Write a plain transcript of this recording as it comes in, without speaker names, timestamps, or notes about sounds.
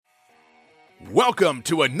Welcome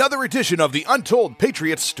to another edition of the Untold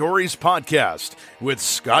Patriots Stories podcast with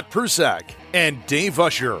Scott Prusak and Dave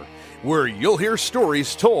Usher, where you'll hear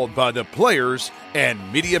stories told by the players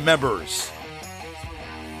and media members.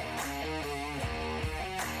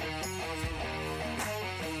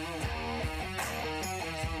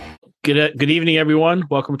 Good evening, everyone.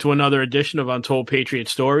 Welcome to another edition of Untold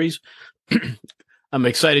Patriots Stories. I'm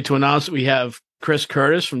excited to announce that we have Chris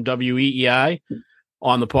Curtis from WEEI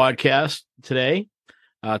on the podcast today.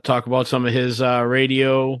 Talk about some of his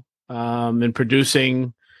radio and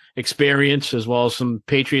producing experience, as well as some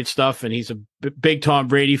Patriot stuff. And he's a big Tom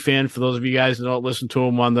Brady fan. For those of you guys that don't listen to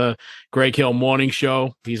him on the Greg Hill Morning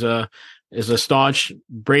Show, is a staunch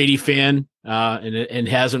Brady fan and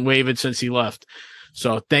hasn't wavered since he left.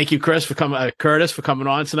 So thank you, Curtis, for coming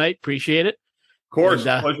on tonight. Appreciate it. Of course,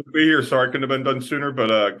 pleasure to be here. Sorry I couldn't have been done sooner,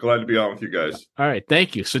 but glad to be on with you guys. All right,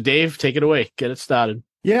 thank you. So Dave, take it away. Get it started.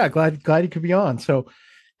 Yeah, glad you could be on. So,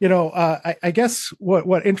 I guess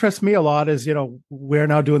what interests me a lot is, we're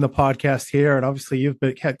now doing the podcast here, and obviously you've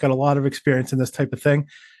got a lot of experience in this type of thing.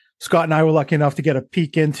 Scott and I were lucky enough to get a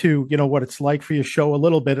peek into, what it's like for your show a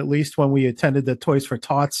little bit, at least when we attended the Toys for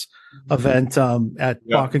Tots event at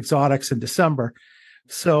Bach Exotics in December.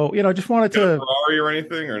 So, just wanted to Ferrari or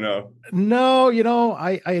anything or no? No,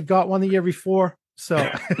 I had got one the year before. So,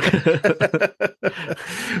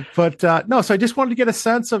 but no, so I just wanted to get a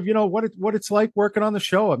sense of, what it's like working on the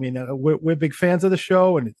show. I mean, we're big fans of the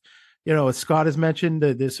show, and, as Scott has mentioned,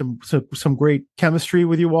 there's some great chemistry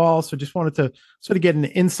with you all. So just wanted to sort of get an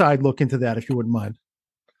inside look into that, if you wouldn't mind.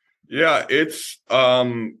 Yeah, it's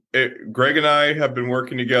Greg and I have been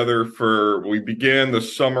working together we began the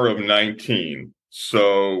summer of 19.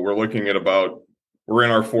 So we're looking at we're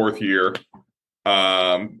in our fourth year.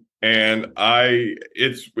 And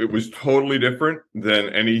it was totally different than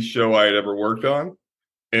any show I had ever worked on,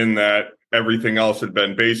 in that everything else had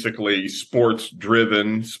been basically sports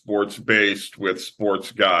driven, sports based with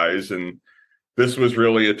sports guys. And this was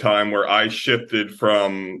really a time where I shifted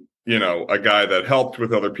from, a guy that helped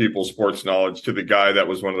with other people's sports knowledge to the guy that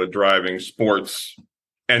was one of the driving sports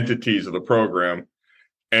entities of the program.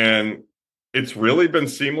 And it's really been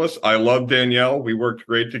seamless. I love Danielle. We worked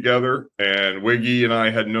great together, and Wiggy and I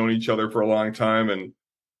had known each other for a long time. And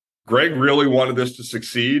Greg really wanted this to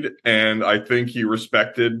succeed, and I think he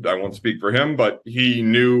respected, I won't speak for him, but he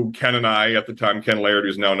knew Ken and I at the time. Ken Laird,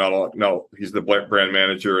 who's now he's the brand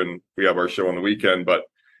manager, and we have our show on the weekend, but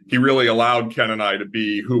he really allowed Ken and I to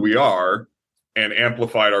be who we are and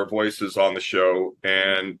amplified our voices on the show.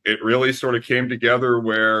 And it really sort of came together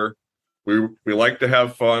where we like to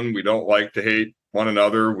have fun. We don't like to hate one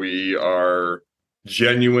another. We are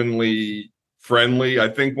genuinely friendly. I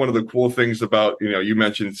think one of the cool things about, you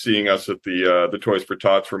mentioned seeing us at the Toys for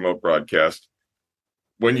Tots remote broadcast.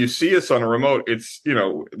 When you see us on a remote, it's,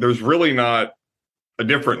 there's really not a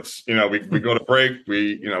difference. We go to break,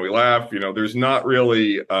 we laugh, there's not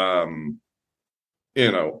really,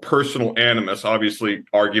 personal animus. Obviously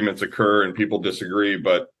arguments occur and people disagree,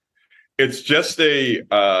 but it's just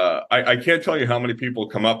I can't tell you how many people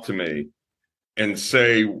come up to me and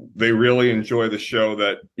say they really enjoy the show,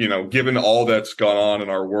 that, given all that's gone on in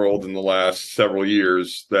our world in the last several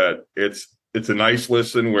years, that it's a nice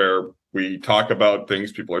listen where we talk about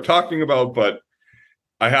things people are talking about. But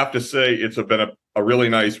I have to say it's been a really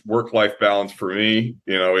nice work-life balance for me.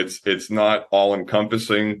 It's not all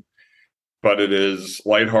encompassing, but it is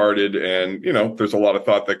lighthearted, and, there's a lot of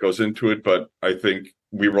thought that goes into it. But I think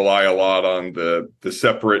we rely a lot on the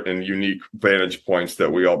separate and unique vantage points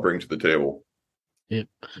that we all bring to the table. Yeah.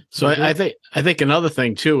 So I think another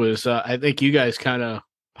thing too is I think you guys kind of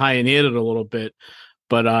pioneered it a little bit,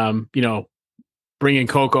 but bringing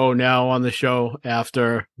Coco now on the show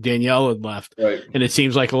after Danielle had left, right. And it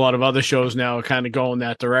seems like a lot of other shows now are kind of going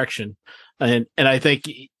that direction, and I think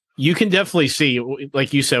you can definitely see,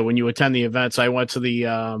 like you said, when you attend the events. I went to the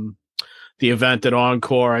event at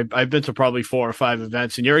Encore. I've been to probably 4 or 5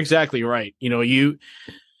 events, and you're exactly right.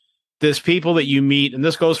 There's people that you meet, and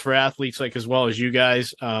this goes for athletes like as well as you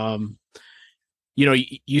guys.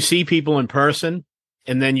 You see people in person,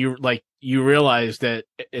 and then you realize that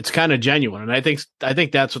it's kind of genuine. And I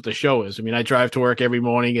think that's what the show is. I mean, I drive to work every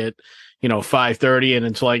morning at 5:30, and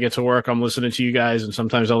until I get to work, I'm listening to you guys, and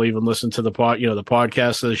sometimes I'll even listen to the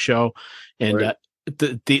podcast of the show, and right.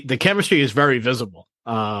 The chemistry is very visible.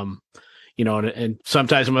 And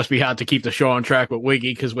sometimes it must be hard to keep the show on track with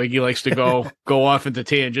Wiggy, because Wiggy likes to go off into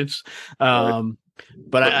tangents. But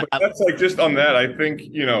that's like, just on that, I think,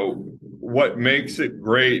 what makes it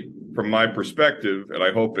great from my perspective, and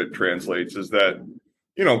I hope it translates, is that,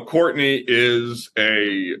 Courtney is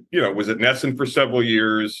was at Nesson for several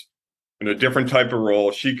years. in a different type of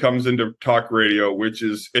role. She comes into talk radio, which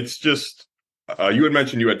is, it's just, you had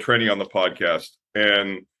mentioned you had training on the podcast,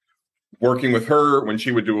 and working with her when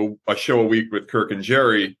she would do a show a week with Kirk and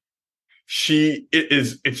Jerry,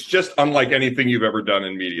 it's just unlike anything you've ever done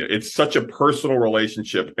in media. It's such a personal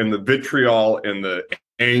relationship, and the vitriol and the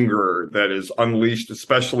anger that is unleashed,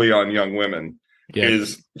 especially on young women,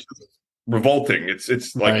 is revolting. It's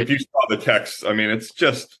like, right. If you saw the text, I mean, it's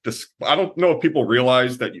just this. I don't know if people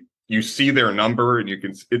realize that you see their number and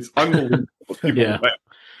it's unbelievable. Yeah.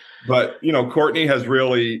 But, Courtney has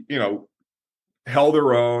really, held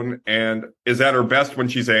her own and is at her best when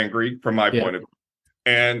she's angry, from my point of view,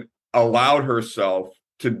 and allowed herself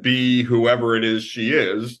to be whoever it is she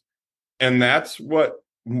is. And that's what,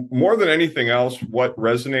 more than anything else, what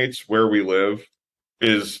resonates where we live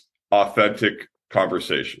is authentic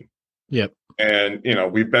conversation. Yep. And,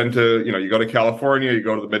 we've been to, you go to California, you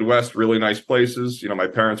go to the Midwest, really nice places. My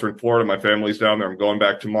parents are in Florida, my family's down there. I'm going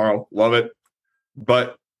back tomorrow. Love it.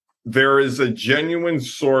 But there is a genuine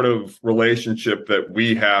sort of relationship that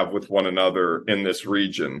we have with one another in this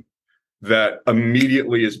region that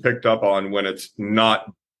immediately is picked up on when it's not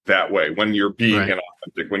that way, when you're being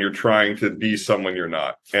inauthentic, when you're trying to be someone you're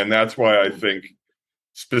not. And that's why I think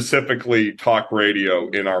specifically talk radio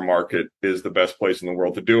in our market is the best place in the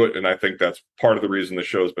world to do it. And I think that's part of the reason the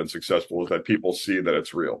show's been successful, is that people see that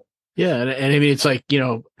it's real. Yeah. And I mean, it's like,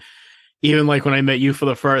 even like when I met you for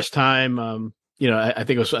the first time, I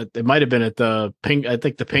think it might have been at the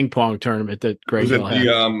ping pong tournament that Greg had.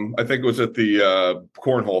 I think it was at the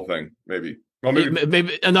cornhole thing, maybe. Well,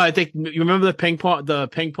 maybe no. I think you remember the ping pong. The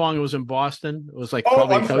ping pong was in Boston. It was like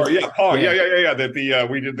I'm sorry. Yeah, pong. Yeah. That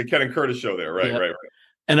we did the Ken and Curtis show there. Right.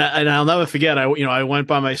 And I'll never forget. I went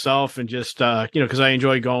by myself and just because I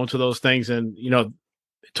enjoy going to those things, and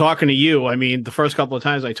talking to you. I mean, the first couple of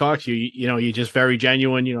times I talked to you, you're just very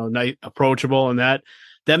genuine. Nice, approachable, and that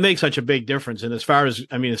makes such a big difference. And as far as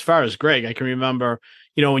Greg, I can remember,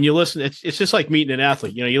 when you listen, it's just like meeting an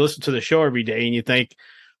athlete. You listen to the show every day and you think,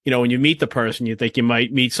 when you meet the person, you think you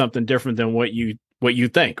might meet something different than what you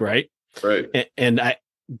think. Right. Right. And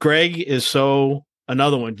Greg is so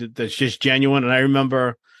another one that's just genuine. And I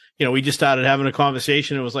remember, we just started having a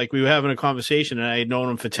conversation. It was like we were having a conversation, and I had known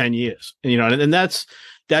him for 10 years, and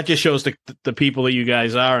that just shows the people that you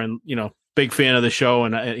guys are, and, big fan of the show,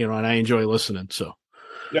 and and I enjoy listening. So.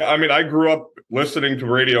 Yeah, I mean, I grew up listening to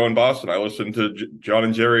radio in Boston. I listened to John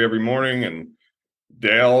and Jerry every morning, and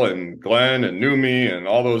Dale and Glenn and Numi and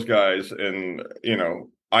all those guys. And,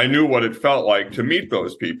 I knew what it felt like to meet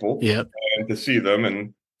those people and to see them.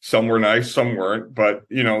 And some were nice, some weren't. But,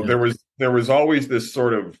 there was always this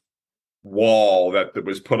sort of wall that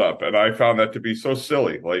was put up. And I found that to be so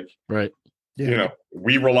silly. Like, right.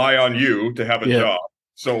 We rely on you to have a job.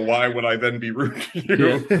 So why would I then be rude to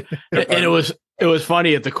you? Yeah. And it was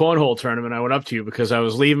funny at the cornhole tournament. I went up to you because I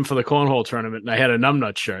was leaving for the cornhole tournament, and I had a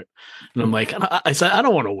numbnut shirt, and I'm like, I said, I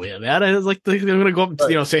don't want to wear that. I was like, I'm going to go up,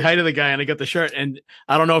 and, say hi to the guy, and I got the shirt. And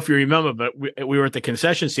I don't know if you remember, but we were at the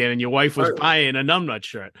concession stand, and your wife was buying a numbnut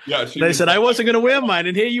shirt. Yeah, and I said I wasn't going to wear mine,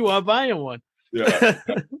 and here you are buying one. Yeah.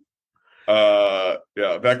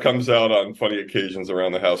 That comes out on funny occasions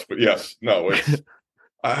around the house. But yes, no, it's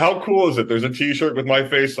how cool is it? There's a T-shirt with my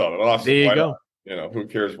face on it. Awesome. There you go. Not? Who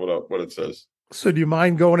cares what it says? So, do you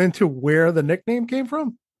mind going into where the nickname came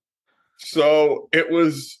from? So it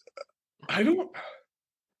was,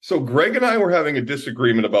 So Greg and I were having a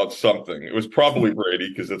disagreement about something. It was probably Brady,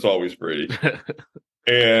 because it's always Brady,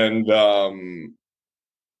 and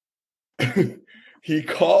he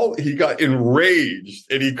got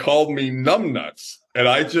enraged, and he called me numbnuts. And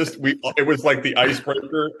it was like the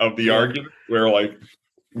icebreaker of the argument, where like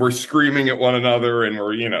we're screaming at one another, and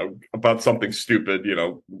we're, about something stupid,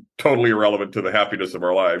 totally irrelevant to the happiness of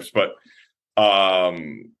our lives. But,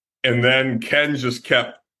 and then Ken just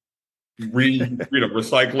kept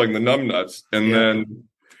recycling the numbnuts. And then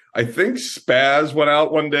I think Spaz went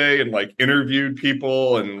out one day and like interviewed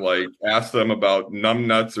people and like asked them about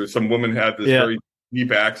numbnuts, or some woman had this very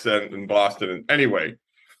deep accent in Boston. And anyway,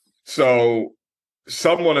 so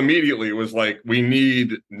someone immediately was like, we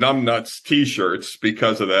need numbnuts T-shirts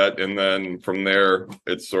because of that. And then from there,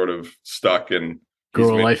 it's sort of stuck and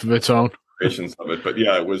grew a life of its own. Of it. But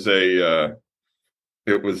yeah, it was the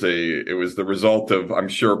result of, I'm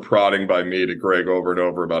sure, prodding by me to Greg over and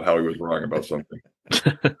over about how he was wrong about something.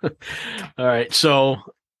 All right. So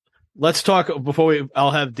let's talk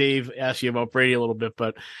I'll have Dave ask you about Brady a little bit,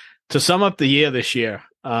 but to sum up the year this year,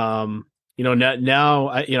 now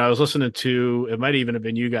I was listening to, it might even have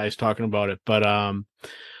been you guys talking about it, but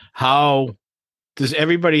how does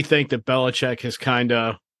everybody think that Belichick has kind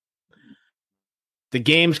of the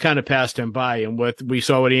game's kind of passed him by. And we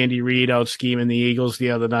saw with Andy Reid out scheming the Eagles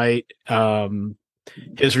the other night,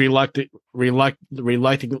 his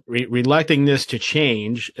reluctingness to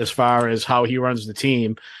change as far as how he runs the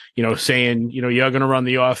team, saying, you're going to run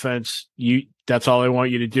the offense. That's all I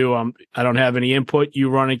want you to do. I don't have any input. You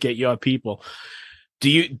run it, get your people. Do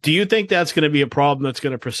you think that's going to be a problem that's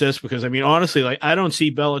going to persist? Because I mean, honestly, like I don't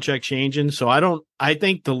see Belichick changing. So I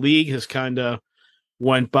think the league has kind of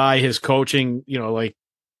went by his coaching, like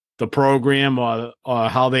the program or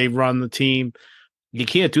how they run the team. You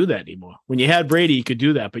can't do that anymore. When you had Brady, you could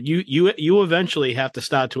do that, but you eventually have to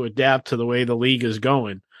start to adapt to the way the league is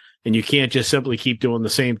going. And you can't just simply keep doing the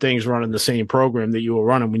same things, running the same program that you were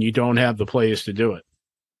running when you don't have the players to do it.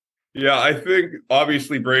 Yeah, I think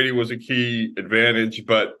obviously Brady was a key advantage,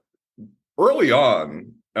 but early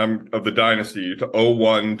on of the dynasty to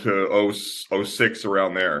 01 to 06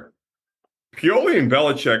 around there, Pioli and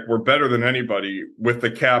Belichick were better than anybody with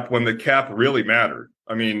the cap when the cap really mattered.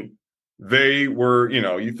 I mean, they were,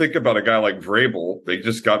 you think about a guy like Vrabel, they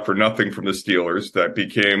just got for nothing from the Steelers that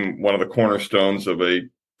became one of the cornerstones of a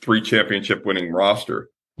 3 championship winning roster.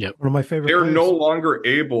 Yep. One of my favorite. They're players. no longer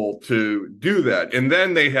able to do that. And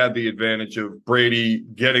then they had the advantage of Brady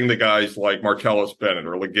getting the guys like Martellus Bennett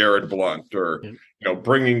or LeGarrette Blount or,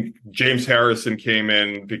 bringing James Harrison came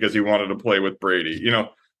in because he wanted to play with Brady.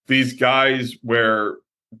 These guys where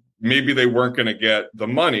maybe they weren't going to get the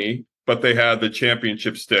money, but they had the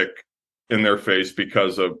championship stick in their face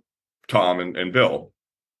because of Tom and Bill.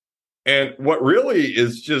 And what really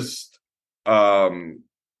is just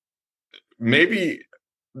maybe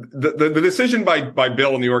the decision by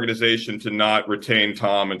Bill and the organization to not retain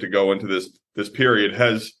Tom and to go into this period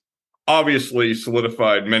has obviously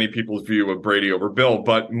solidified many people's view of Brady over Bill.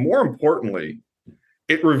 But more importantly,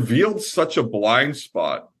 it revealed such a blind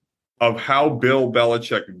spot of how Bill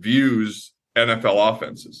Belichick views NFL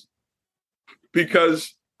offenses.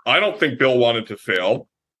 Because I don't think Bill wanted to fail.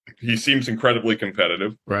 He seems incredibly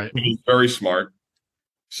competitive. Right. He's very smart.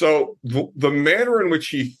 So the manner in which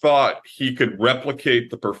he thought he could replicate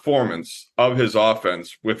the performance of his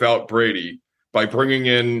offense without Brady by bringing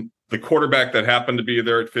in the quarterback that happened to be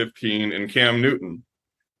there at 15 and Cam Newton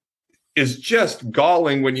is just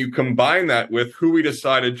galling when you combine that with who he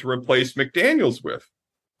decided to replace McDaniels with.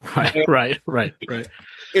 Right.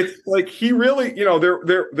 It's like he really,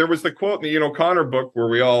 there was the quote in the O'Connor book where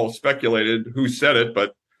we all speculated who said it,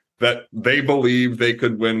 but that they believe they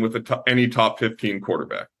could win with any top 15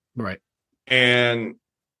 quarterback. Right. And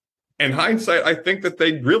in hindsight, I think that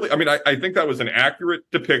they really, I think that was an accurate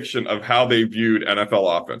depiction of how they viewed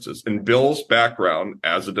NFL offenses. And Bill's background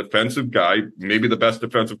as a defensive guy, maybe the best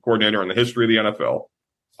defensive coordinator in the history of the NFL.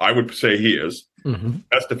 I would say he is. Mm-hmm.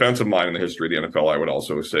 Best defensive mind in the history of the NFL, I would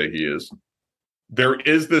also say he is. There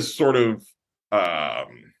is this sort of,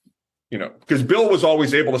 because Bill was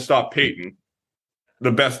always able to stop Peyton,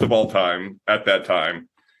 the best of all time at that time.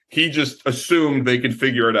 He just assumed they could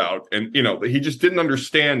figure it out. And, he just didn't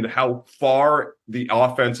understand how far the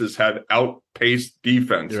offenses had outpaced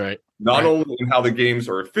defense. Right. Not only in how the games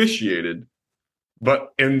are officiated, but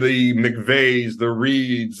in the McVays, the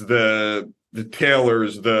Reeds, the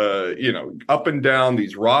Taylors, up and down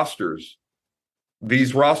these rosters.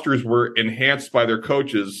 These rosters were enhanced by their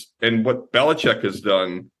coaches. And what Belichick has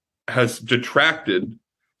done has detracted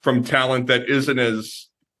from talent that isn't as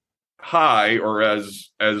high or as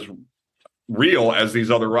real as these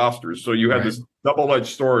other rosters. So you had this double-edged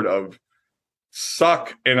sword of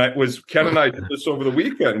suck. And Ken and I did this over the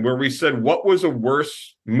weekend where we said, what was a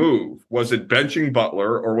worse move? Was it benching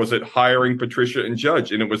Butler or was it hiring Patricia and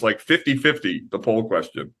Judge? And it was like 50-50, the poll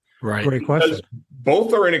question. Right. Great question. Because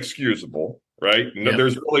both are inexcusable, right? No,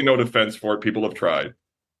 there's really no defense for it. People have tried.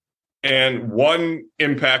 And one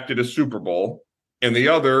impacted a Super Bowl and the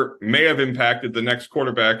other may have impacted the next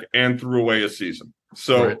quarterback and threw away a season.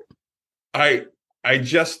 So I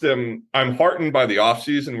just I'm heartened by the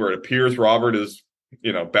offseason where it appears Robert is,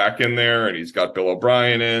 back in there and he's got Bill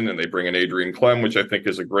O'Brien in and they bring in Adrian Clem, which I think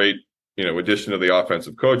is a great, addition to the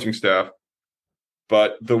offensive coaching staff.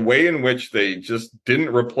 But the way in which they just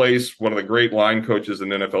didn't replace one of the great line coaches in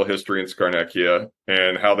NFL history in Scarnecchia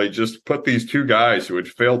and how they just put these two guys who had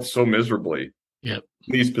failed so miserably in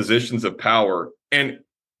these positions of power. And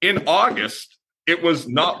in August, it was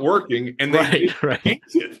not working, and they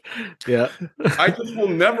it. Yeah. I just will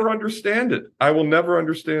never understand it. I will never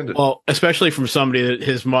understand it. Well, especially from somebody that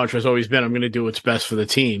his mantra has always been, I'm going to do what's best for the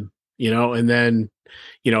team, and then,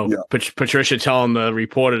 Patricia telling the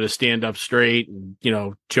reporter to stand up straight and,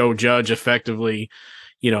 Joe Judge effectively,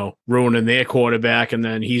 ruining their quarterback, and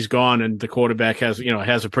then he's gone and the quarterback has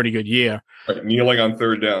a pretty good year. Kneeling on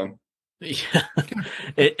third down. Yeah.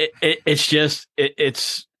 It's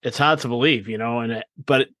hard to believe,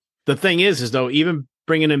 but the thing is though, even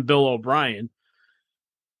bringing in Bill O'Brien,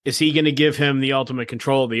 is he going to give him the ultimate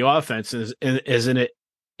control of the offense? Is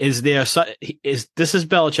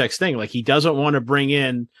Belichick's thing? Like, he doesn't want to bring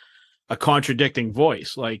in a contradicting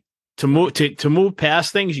voice. Like, to move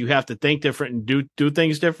past things, you have to think different and do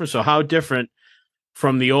things different. So how different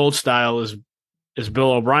from the old style is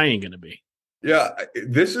Bill O'Brien going to be? Yeah,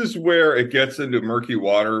 this is where it gets into murky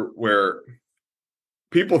water, where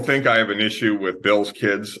people think I have an issue with Bill's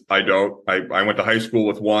kids. I don't. I went to high school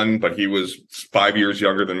with one, but he was 5 years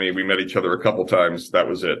younger than me. We met each other a couple times. That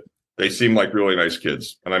was it. They seem like really nice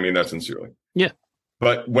kids, and I mean that sincerely. Yeah.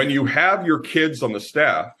 But when you have your kids on the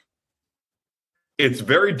staff, it's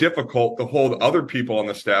very difficult to hold other people on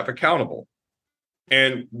the staff accountable.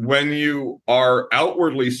 And when you are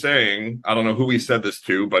outwardly saying, I don't know who he said this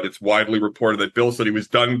to, but it's widely reported that Bill said he was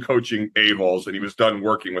done coaching a-holes and he was done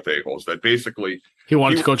working with a-holes, that basically he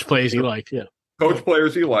wanted to coach players he liked. Yeah. Coach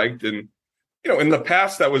players he liked. And, in the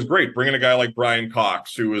past, that was great. Bringing a guy like Brian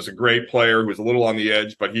Cox, who was a great player, who was a little on the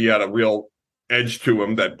edge, but he had a real edge to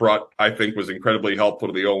him that I think was incredibly helpful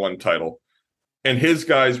to the 0-1 title. And his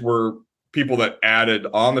guys were people that added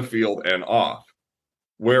on the field and off.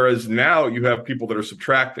 Whereas now you have people that are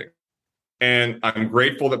subtracting. And I'm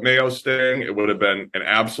grateful that Mayo's staying. It would have been an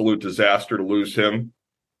absolute disaster to lose him.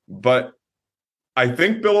 But I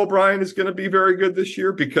think Bill O'Brien is going to be very good this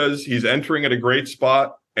year because he's entering at a great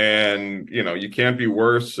spot. And, you can't be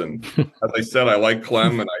worse. And as I said, I like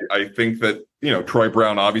Clem. And I think that, Troy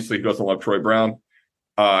Brown, obviously he doesn't love Troy Brown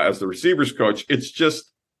as the receivers coach. It's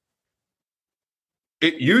just,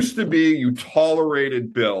 it used to be you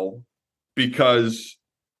tolerated Bill because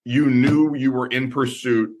you knew you were in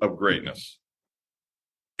pursuit of greatness.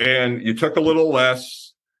 And you took a little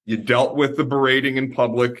less. You dealt with the berating in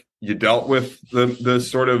public. You dealt with the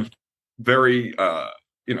sort of very,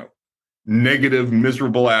 negative,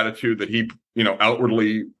 miserable attitude that he,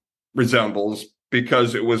 outwardly resembles,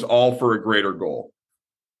 because it was all for a greater goal.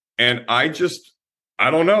 And I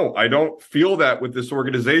don't know. I don't feel that with this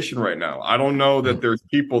organization right now. I don't know that there's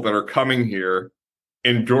people that are coming here,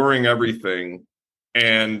 enduring everything,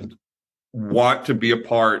 and want to be a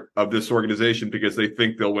part of this organization because they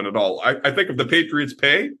think they'll win it all. I think if the Patriots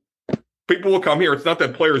pay, people will come here. It's not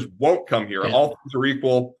that players won't come here. Yeah. All things are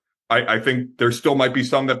equal. I think there still might be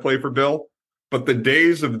some that play for Bill, but the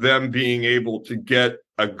days of them being able to get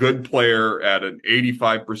a good player at an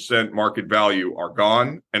 85% market value are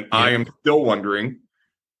gone. And I am still wondering,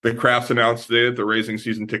 the Crafts announced today that they're raising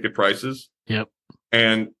season ticket prices. Yep.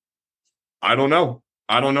 And I don't know.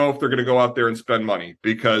 I don't know if they're going to go out there and spend money,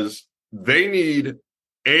 because they need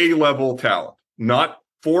A-level talent, not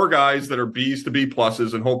 4 guys that are B's to B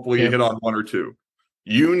pluses and hopefully you hit on 1 or 2.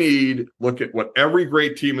 You look at what every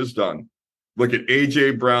great team has done. Look at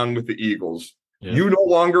A.J. Brown with the Eagles. Yeah. You no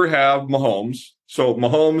longer have Mahomes. So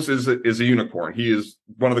Mahomes is a unicorn. He is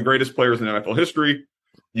one of the greatest players in NFL history.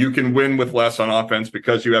 You can win with less on offense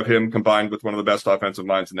because you have him combined with one of the best offensive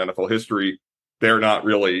minds in NFL history. They're not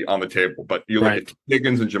really on the table. But you look at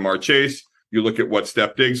Higgins and Jamar Chase. You look at what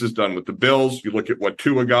Steph Diggs has done with the Bills. You look at what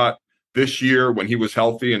Tua got this year when he was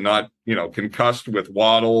healthy and not, concussed with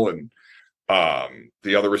Waddle and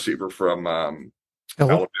the other receiver from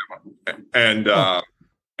Alabama. And the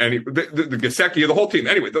Gesicki, the whole team.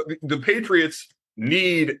 Anyway, the Patriots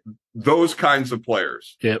need those kinds of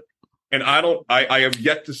players. Yep. And I have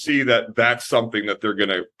yet to see that that's something that they're going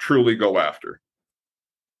to truly go after.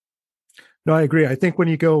 No, I agree. I think when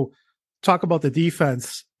you go talk about the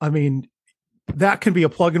defense, I mean, that can be a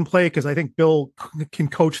plug and play because I think Bill can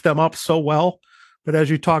coach them up so well. But as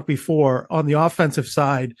you talked before, on the offensive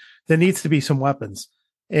side, there needs to be some weapons.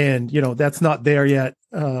 And, that's not there yet.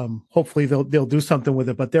 Hopefully they'll do something with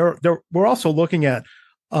it. But we're also looking at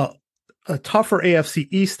a tougher AFC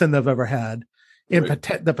East than they've ever had. In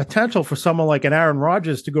the potential for someone like an Aaron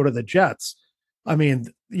Rodgers to go to the Jets. I mean,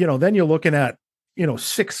 then you're looking at,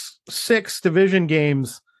 six division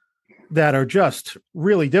games that are just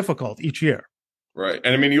really difficult each year. Right.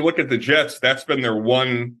 And I mean, you look at the Jets, that's been their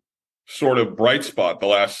one sort of bright spot the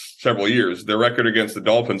last several years. Their record against the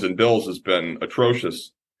Dolphins and Bills has been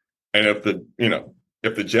atrocious. And if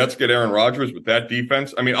the Jets get Aaron Rodgers with that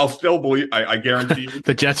defense, I mean, I'll still believe, I guarantee you.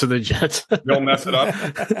 The Jets are the Jets. They'll mess it up.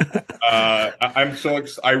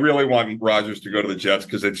 I really want Rodgers to go to the Jets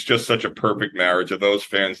because it's just such a perfect marriage of those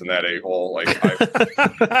fans and that a-hole.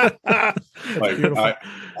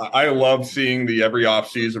 I love seeing every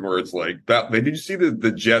offseason where it's like that. Did you see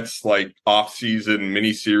the Jets offseason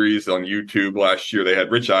mini series on YouTube last year? They had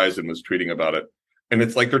Rich Eisen was tweeting about it. And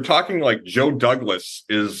it's like they're talking like Joe Douglas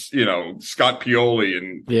is, Scott Pioli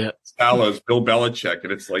and Salah is Bill Belichick.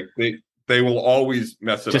 And it's like they will always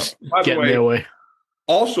mess it just up. By get the in their way.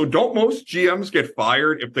 Also, don't most GMs get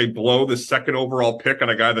fired if they blow the second overall pick on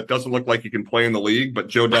a guy that doesn't look like he can play in the league? But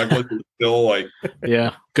Joe Douglas is still like,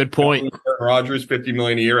 good point. Aaron Rodgers, $50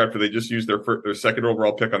 million a year after they just used their second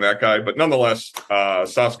overall pick on that guy. But nonetheless,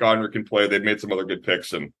 Sauce Gardner can play. They've made some other good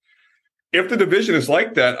picks, and if the division is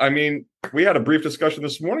like that, I mean, we had a brief discussion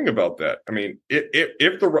this morning about that. I mean,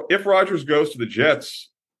 if Rodgers goes to the Jets,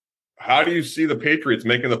 how do you see the Patriots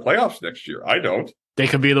making the playoffs next year? I don't. They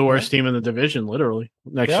could be the worst team in the division, literally,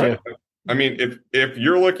 next year. I mean, if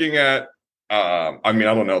you're looking at, I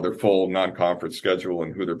don't know their full non-conference schedule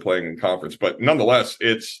and who they're playing in conference, but nonetheless,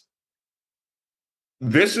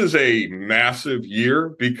 this is a massive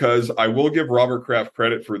year because I will give Robert Kraft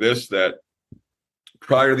credit for this, that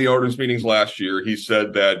prior to the owners' meetings last year, he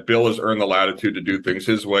said that Bill has earned the latitude to do things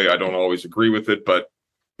his way. I don't always agree with it, but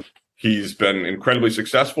he's been incredibly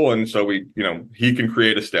successful, and so he can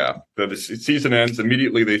create a staff. The season ends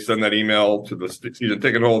immediately. They send that email to the season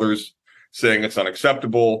ticket holders saying it's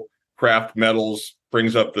unacceptable. Kraft meddles,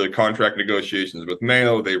 brings up the contract negotiations with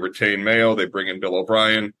Mayo. They retain Mayo. They bring in Bill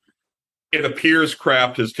O'Brien. It appears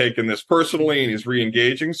Kraft has taken this personally and he's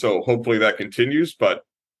re-engaging, so hopefully that continues. But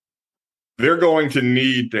they're going to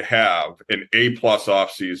need to have an A-plus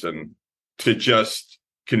offseason to just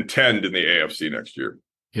contend in the AFC next year.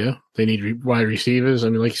 Yeah, they need wide receivers. I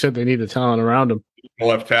mean, like you said, they need the talent around them.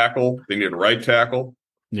 Left tackle, they need a right tackle.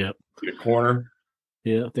 Yeah, need a corner.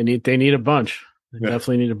 Yeah, they need a bunch. They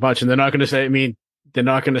definitely need a bunch, and they're not going to say. I mean, they're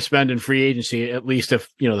not going to spend in free agency, at least if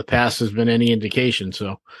the past has been any indication.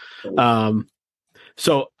 So,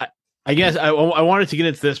 I guess I wanted to get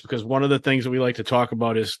into this because one of the things that we like to talk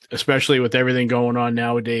about is, especially with everything going on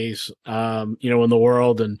nowadays, in the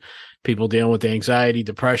world and people dealing with anxiety,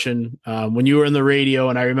 depression. When you were in the radio,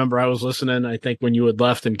 and I remember I was listening, I think when you had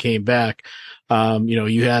left and came back,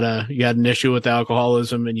 you had an issue with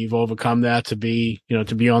alcoholism, and you've overcome that to be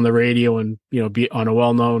on the radio and be on a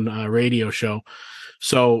well-known radio show.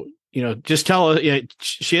 So, just tell us,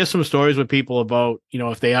 share some stories with people about,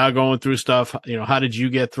 if they are going through stuff, how did you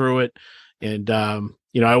get through it? And,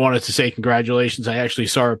 I wanted to say congratulations. I actually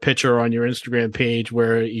saw a picture on your Instagram page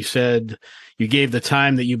where you said you gave the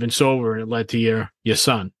time that you've been sober and it led to your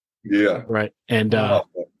son. Yeah. Right. And,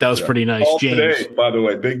 that was pretty nice. James, today, by the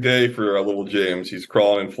way, big day for little James. He's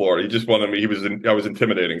crawling in Florida. He just wanted me. I was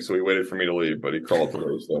intimidating, so he waited for me to leave, but he crawled today.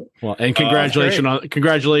 So, well, and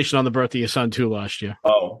congratulations on the birth of your son too last year.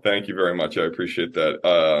 Oh, thank you very much. I appreciate that.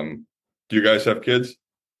 Do you guys have kids?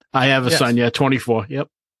 I have a son. Yeah, 24. Yep.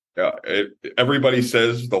 Yeah. Everybody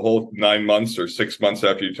says the whole 9 months or 6 months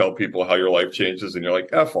after you tell people how your life changes, and you're like,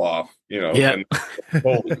 F off, Yeah. And,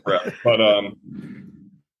 holy crap. But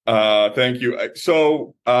thank you.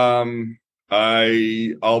 So I'll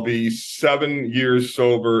be 7 years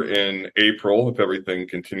sober in April if everything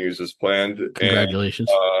continues as planned. Congratulations.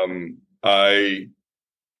 And, I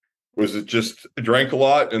drank a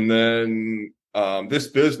lot, and then this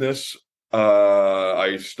business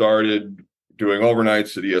I started doing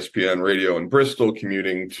overnights at ESPN Radio in Bristol,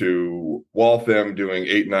 commuting to Waltham, doing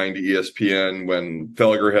 890 ESPN when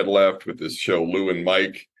Felger had left with this show Lou and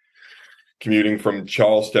Mike. Commuting from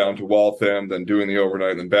Charlestown to Waltham, then doing the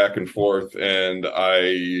overnight, and then back and forth. And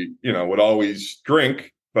I, would always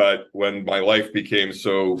drink. But when my life became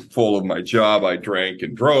so full of my job, I drank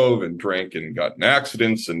and drove and drank and got in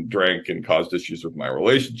accidents and drank and caused issues with my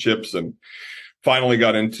relationships. And finally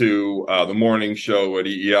got into the morning show at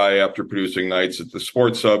EEI after producing nights at the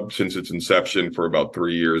Sports Hub since its inception for about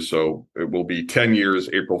 3 years. So it will be 10 years,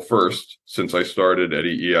 April 1st, since I started at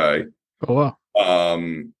EEI. Oh, wow.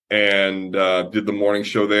 And did the morning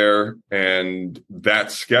show there, and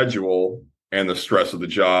that schedule and the stress of the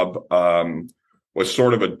job was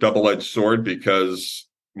sort of a double-edged sword because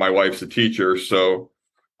my wife's a teacher, so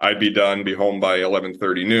I'd be home by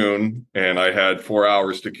 11:30 noon, and I had 4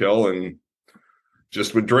 hours to kill, and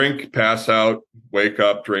just would drink, pass out, wake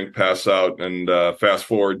up, drink, pass out, and fast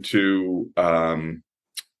forward to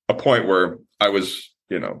a point where I was,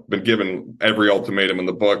 been given every ultimatum in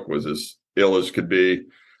the book, was as ill as could be.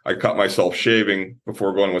 I cut myself shaving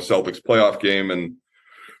before going to a Celtics playoff game, and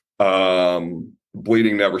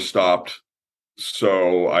bleeding never stopped.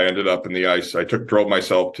 So I ended up in the ice. Drove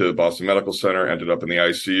myself to Boston Medical Center, ended up in the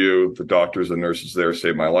ICU. The doctors and nurses there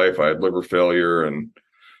saved my life. I had liver failure and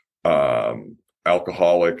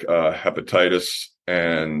alcoholic hepatitis,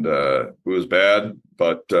 and it was bad.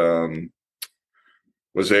 But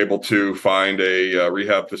was able to find a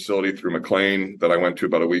rehab facility through McLean that I went to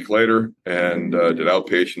about a week later and did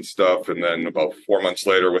outpatient stuff. And then about 4 months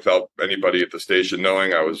later, without anybody at the station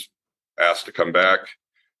knowing, I was asked to come back.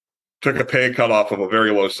 Took a pay cut off of a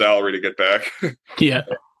very low salary to get back. Yeah.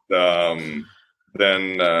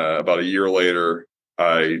 Then about a year later,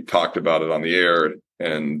 I talked about it on the air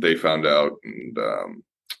and they found out. And,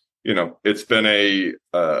 it's been a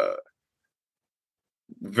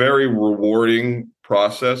very rewarding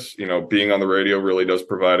process. Being on the radio really does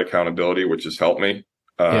provide accountability, which has helped me.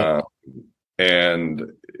 And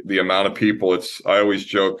the amount of people, I always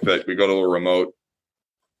joke that we go to a remote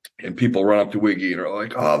and people run up to WEEI and are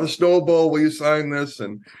like, "Oh, the Snowball, will you sign this?"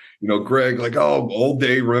 And, Greg, like, "Oh, old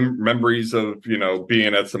day memories of,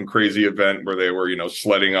 being at some crazy event where they were,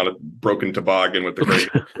 sledding on a broken toboggan with the crazy."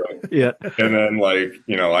 Yeah. And then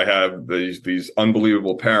I have these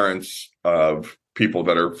unbelievable parents of people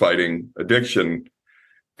that are fighting addiction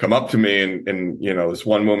come up to me and this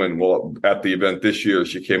one woman, at the event this year,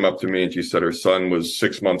 she came up to me and she said her son was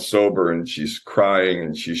 6 months sober and she's crying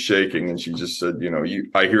and she's shaking. And she just said,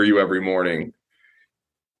 I hear you every morning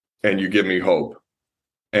and you give me hope.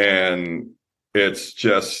 And it's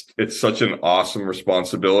such an awesome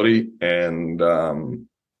responsibility. And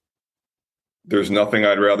there's nothing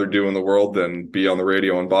I'd rather do in the world than be on the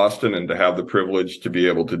radio in Boston and to have the privilege to be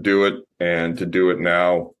able to do it and to do it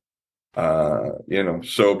now,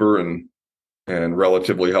 sober and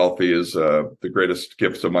relatively healthy is the greatest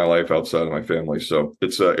gift of my life outside of my family. So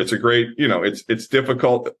it's a great, it's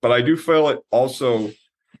difficult, but I do feel it also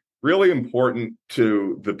really important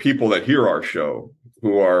to the people that hear our show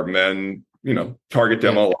who are men, target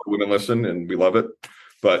demo, a lot of women listen and we love it.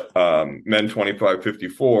 But men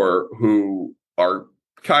 25-54 who are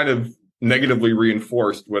kind of negatively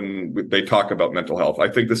reinforced when they talk about mental health. I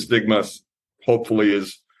think the stigma hopefully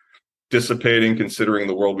is dissipating considering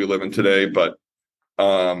the world we live in today. But,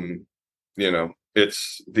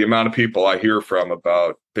 it's the amount of people I hear from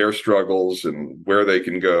about their struggles and where they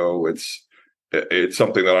can go. It's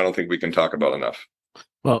something that I don't think we can talk about enough.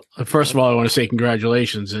 Well, first of all, I want to say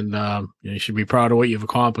congratulations, and you should be proud of what you've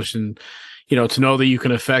accomplished, and to know that you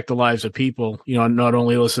can affect the lives of people. Not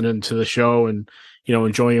only listening to the show and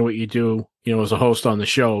enjoying what you do, as a host on the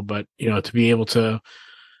show, but to be able to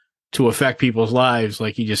affect people's lives,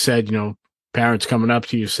 like you just said. Parents coming up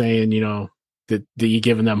to you saying, that you're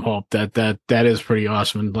giving them hope. That is pretty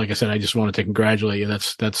awesome. And like I said, I just wanted to congratulate you.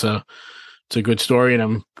 It's a good story,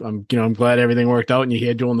 and I'm glad everything worked out, and you're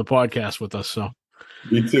here doing the podcast with us. So.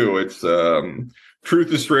 Me too. It's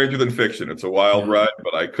truth is stranger than fiction. It's a wild ride,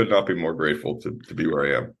 but I could not be more grateful to be where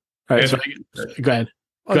I am. All right, go ahead.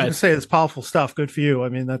 I was going to say it's powerful stuff. Good for you. I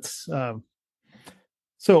mean, that's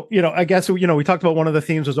so. I guess we talked about one of the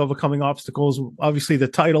themes was overcoming obstacles. Obviously, the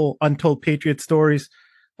title "Untold Patriot Stories."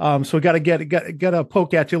 So we got to get a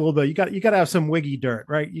poke at you a little bit. You got to have some WEEI dirt,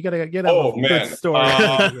 right? You got to get a good story.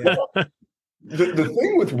 The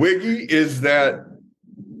thing with WEEI is that.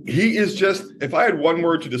 He is just, if I had one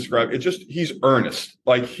word to describe it, he's earnest.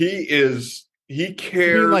 Like he cares.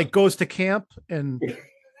 You mean like goes to camp and.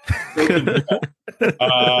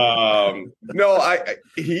 No,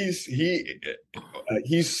 he's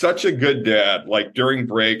such a good dad. Like during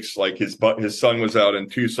breaks, like his son was out in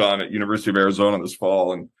Tucson at University of Arizona this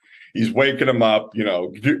fall, and he's waking him up.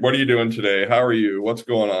 What are you doing today? How are you? What's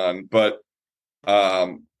going on? But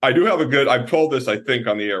I do have I've told this, I think,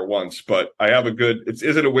 on the air once, but I have it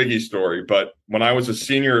isn't a WEEI story, but when I was a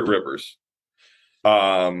senior at Rivers,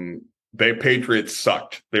 Patriots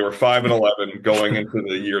sucked. They were 5-11 going into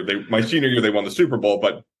the year. My senior year, they won the Super Bowl,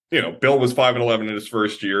 but, Bill was 5-11 in his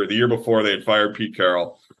first year. The year before, they had fired Pete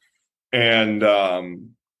Carroll. And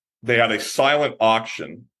they had a silent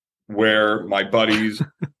auction where my buddies'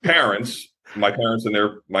 parents, my parents and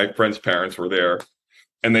my friends' parents were there.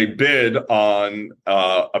 And they bid on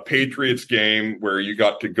a Patriots game where you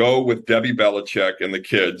got to go with Debbie Belichick and the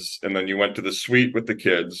kids, and then you went to the suite with the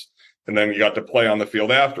kids, and then you got to play on the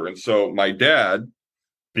field after. And so my dad,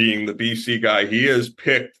 being the BC guy he is,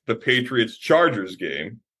 picked the Patriots-Chargers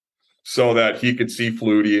game so that he could see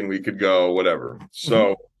Flutie and we cocould go, whatever.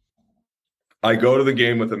 So I go to the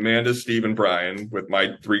game with Amanda, Steve, and Brian with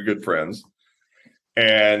my three good friends.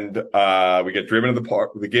 And we get driven to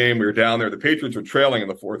the game. We were down there. The Patriots were trailing in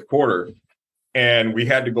the fourth quarter. And we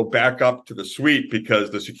had to go back up to the suite because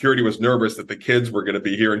the security was nervous that the kids were going to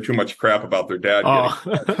be hearing too much crap about their dad.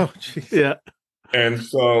 Yeah. And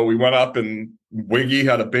so we went up, and WEEI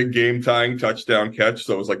had a big game-tying touchdown catch.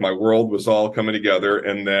 So it was like my world was all coming together.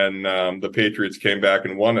 And then the Patriots came back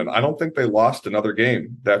and won. And I don't think they lost another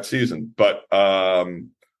game that season. But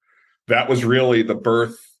that was really the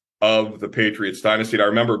birth of the Patriots dynasty. And I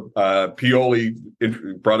remember Pioli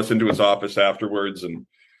brought us into his office afterwards, and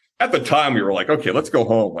at the time we were like, okay, let's go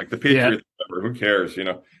home. Like the Patriots, who cares, you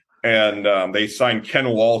know? And they signed Ken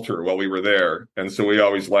Walter while we were there, and so we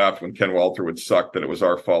always laughed when Ken Walter would suck that it was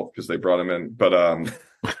our fault because they brought him in. But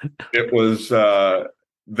it was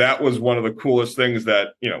that was one of the coolest things that,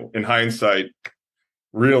 you know, in hindsight,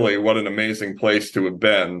 really what an amazing place to have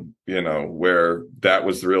been, you know, where that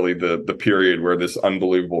was really the period where this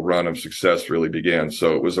unbelievable run of success really began.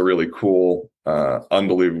 So it was a really cool,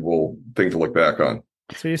 unbelievable thing to look back on.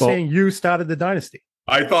 So you're saying you started the dynasty?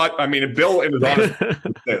 I thought, I mean, Bill in his honesty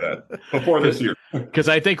would say that before this year. Because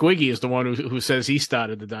I think Wiggy is the one who says he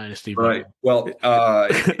started the dynasty. Right. Well,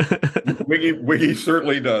 Wiggy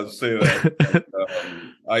certainly does say that.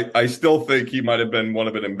 I still think he might have been one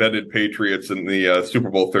of an embedded Patriots in the Super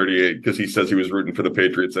Bowl 38 because he says he was rooting for the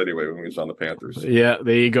Patriots anyway when he was on the Panthers. Yeah,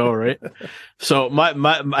 there you go. Right. So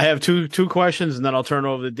I have two questions, and then I'll turn it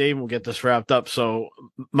over to Dave and we'll get this wrapped up. So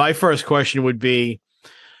my first question would be,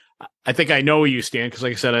 I think I know where you stand because,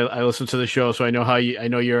 like I said, I listen to the show, so I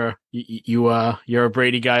know you're a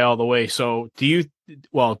Brady guy all the way. So do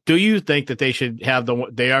you think that they should have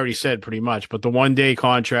they already said pretty much, but the 1-day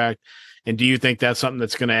contract, and do you think that's something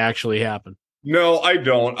that's going to actually happen? No, I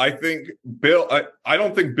don't. I think Bill. I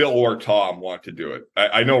don't think Bill or Tom want to do it.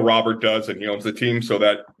 I know Robert does, and he owns the team, so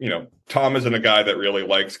that, you know, Tom isn't a guy that really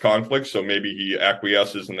likes conflict, so maybe he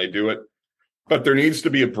acquiesces and they do it. But there needs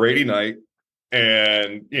to be a Brady night.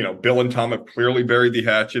 And, you know, Bill and Tom have clearly buried the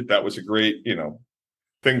hatchet. That was a great, you know,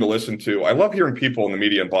 thing to listen to. I love hearing people in the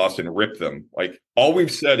media in Boston rip them. Like, all we've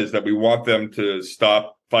said is that we want them to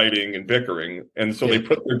stop fighting and bickering. And so they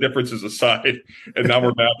put their differences aside. And now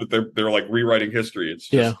we're mad that they're like rewriting history. It's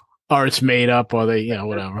just, or it's made up, or they, you know,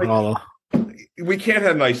 whatever. We can't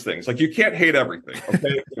have nice things. Like, you can't hate everything.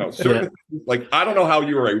 Okay. You know, certain things, like, I don't know how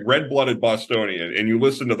you are a red-blooded Bostonian and you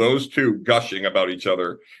listen to those two gushing about each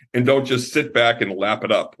other and don't just sit back and lap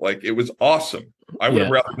it up. Like, it was awesome. I would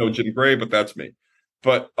have rather know Jim Gray, but that's me.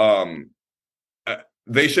 But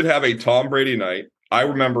they should have a Tom Brady night. I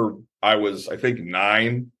remember I was, I think,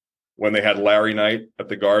 9 when they had Larry night at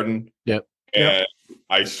the Garden. And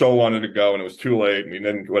I so wanted to go, and it was too late, and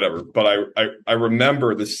then whatever. But I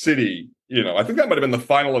remember the city. You know, I think that might have been the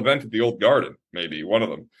final event at the old Garden, maybe one of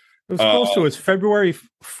them. It was close to. It's February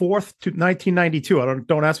 4th, 1992.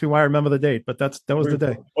 Don't ask me why I remember the date, but that was the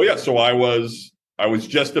day. Oh yeah, so I was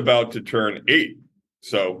just about to turn 8,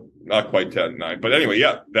 so not quite 10, 9. But anyway,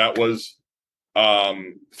 yeah, that was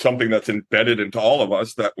something that's embedded into all of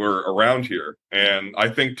us that were around here, and I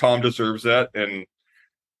think Tom deserves that, and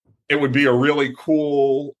it would be a really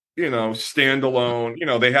cool, you know, standalone. You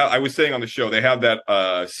know, I was saying on the show, they have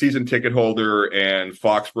that season ticket holder and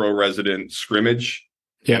Foxborough resident scrimmage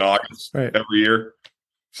in August every year.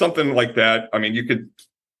 Something like that. I mean, you could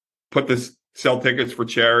sell tickets for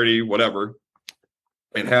charity, whatever,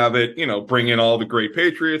 and have it, you know, bring in all the great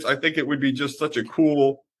Patriots. I think it would be just such a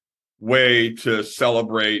cool way to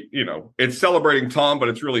celebrate. You know, it's celebrating Tom, but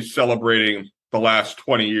it's really celebrating the last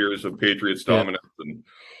 20 years of Patriots dominance. And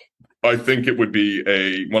I think it would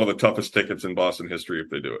be one of the toughest tickets in Boston history if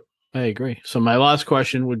they do it. I agree. So my last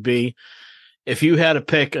question would be, if you had to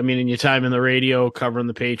pick, I mean, in your time in the radio covering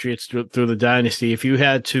the Patriots through the dynasty, if you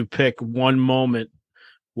had to pick one moment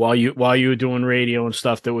while you were doing radio and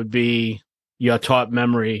stuff that would be your top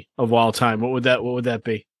memory of all time, what would that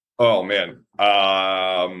be? Oh man.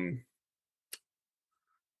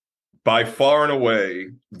 By far and away,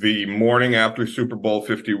 the morning after Super Bowl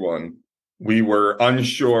 51, we were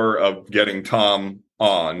unsure of getting Tom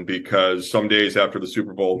on because some days after the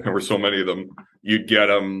Super Bowl, there were so many of them, you'd get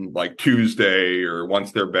them like Tuesday or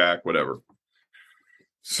once they're back, whatever.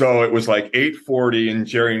 So it was like 8:40, and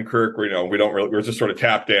Jerry and Kirk were, you know, we're just sort of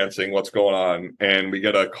tap dancing what's going on. And we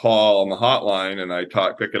get a call on the hotline, and I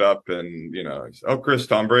pick it up, and, you know, I say, "Oh, Chris,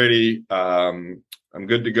 Tom Brady, I'm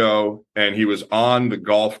good to go." And he was on the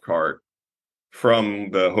golf cart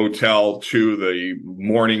from the hotel to the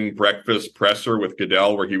morning breakfast presser with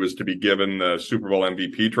Goodell, where he was to be given the Super Bowl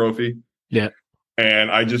MVP trophy. Yeah. And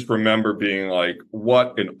I just remember being like,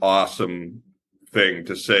 what an awesome thing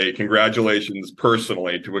to say. Congratulations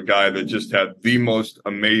personally to a guy that just had the most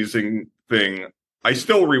amazing thing. I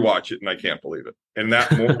still rewatch it and I can't believe it. And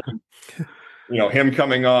that morning, you know, him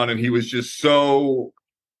coming on, and he was just so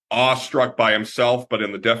awestruck by himself, but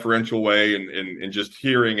in the deferential way, and just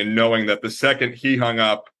hearing and knowing that the second he hung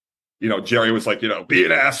up, you know, Jerry was like, you know, be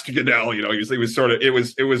an ass to Goodell, you know, he was sort of, it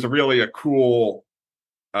was really a cool,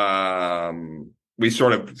 we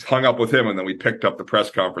sort of hung up with him, and then we picked up the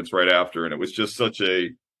press conference right after, and it was just such a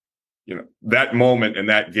that moment and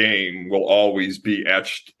that game will always be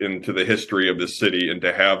etched into the history of the city. And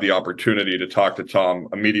to have the opportunity to talk to Tom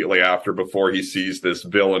immediately after, before he sees this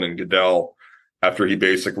villain in Goodell, after he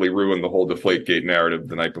basically ruined the whole Deflategate narrative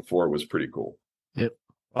the night before, was pretty cool. Yep.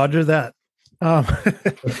 Roger that. Yeah,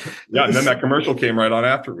 and then that commercial came right on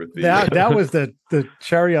after with the that was the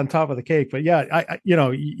cherry on top of the cake. But yeah, I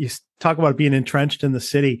you talk about being entrenched in the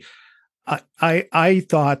city. I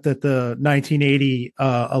thought that the 1980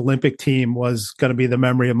 Olympic team was going to be the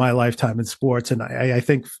memory of my lifetime in sports, and I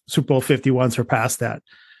think Super Bowl 51 surpassed that.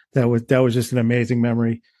 That was just an amazing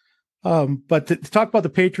memory. But to talk about the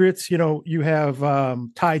Patriots, you have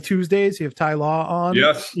Ty Tuesdays. You have Ty Law on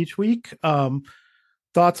each week.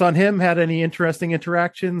 Thoughts on him? Had any interesting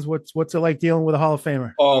interactions? What's it like dealing with a Hall of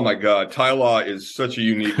Famer? Oh my God, Ty Law is such a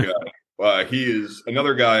unique guy. He is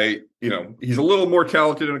another guy. He's a little more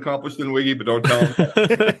talented and accomplished than Wiggy, but don't tell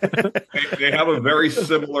him. They have a very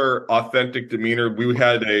similar, authentic demeanor. We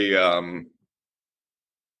had a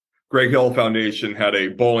Greg Hill Foundation had a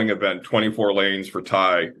bowling event, 24 lanes for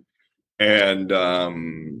Ty, and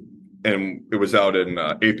it was out in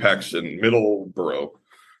Apex in Middleborough.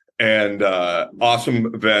 And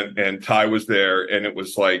awesome event, and Ty was there, and it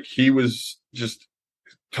was like he was just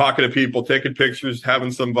talking to people, taking pictures,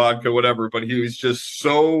 having some vodka, whatever, but he was just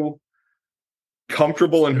so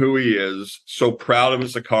comfortable in who he is, so proud of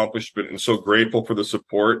his accomplishment, and so grateful for the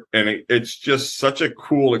support. And it's just such a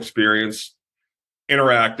cool experience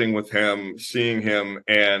interacting with him, seeing him.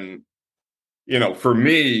 And for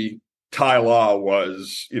me, Ty Law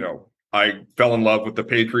was, I fell in love with the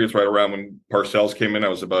Patriots right around when Parcells came in. I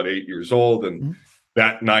was about 8 years old. And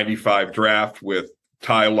that 95 draft with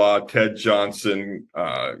Ty Law, Ted Johnson,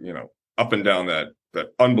 up and down that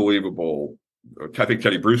unbelievable, I think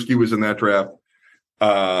Teddy Bruschi was in that draft.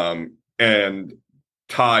 And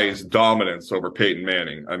Ty's dominance over Peyton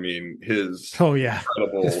Manning. I mean, his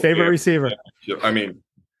favorite receiver. I mean,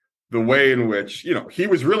 the way in which, he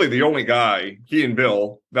was really the only guy, he and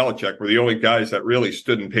Bill Belichick were the only guys that really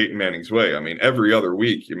stood in Peyton Manning's way. I mean, every other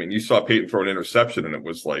week, you saw Peyton throw an interception and it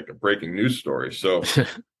was like a breaking news story. So,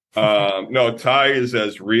 no, Ty is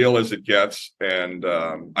as real as it gets. And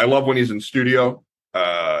I love when he's in studio.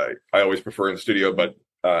 I always prefer in studio, but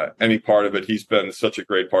any part of it, he's been such a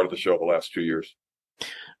great part of the show the last 2 years.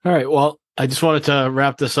 All right. Well, I just wanted to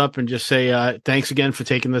wrap this up and just say thanks again for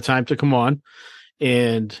taking the time to come on.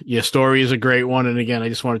 And your story is a great one. And again, I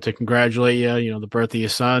just wanted to congratulate you, the birth of your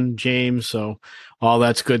son, James. So all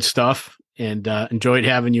that's good stuff, and enjoyed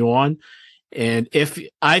having you on. And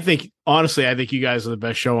I think you guys are the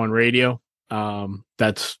best show on radio.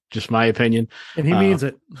 That's just my opinion. And he means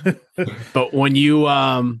it. But when you,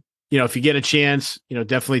 if you get a chance,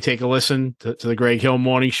 definitely take a listen to the Greg Hill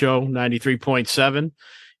Morning Show, 93.7,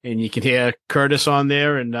 and you can hear Curtis on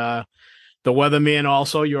there, and, the weatherman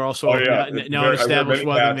also. You're also now an established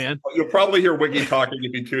weatherman. You'll probably hear Wiggy talking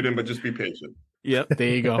if you tune in, but just be patient. Yep, there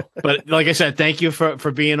you go. But like I said, thank you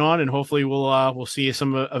for being on, and hopefully we'll see you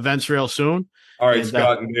some events real soon. All right,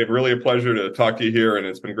 Scott and Dave, really a pleasure to talk to you here, and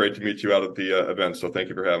it's been great to meet you out at the event. So thank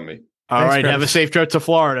you for having me. All right, have a safe trip to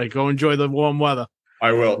Florida. Go enjoy the warm weather.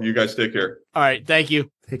 I will. You guys take care. All right, thank you.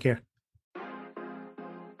 Take care.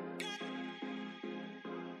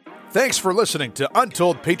 Thanks for listening to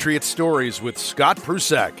Untold Patriot Stories with Scott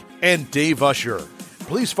Prusek and Dave Usher.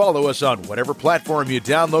 Please follow us on whatever platform you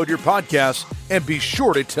download your podcasts, and be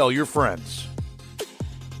sure to tell your friends.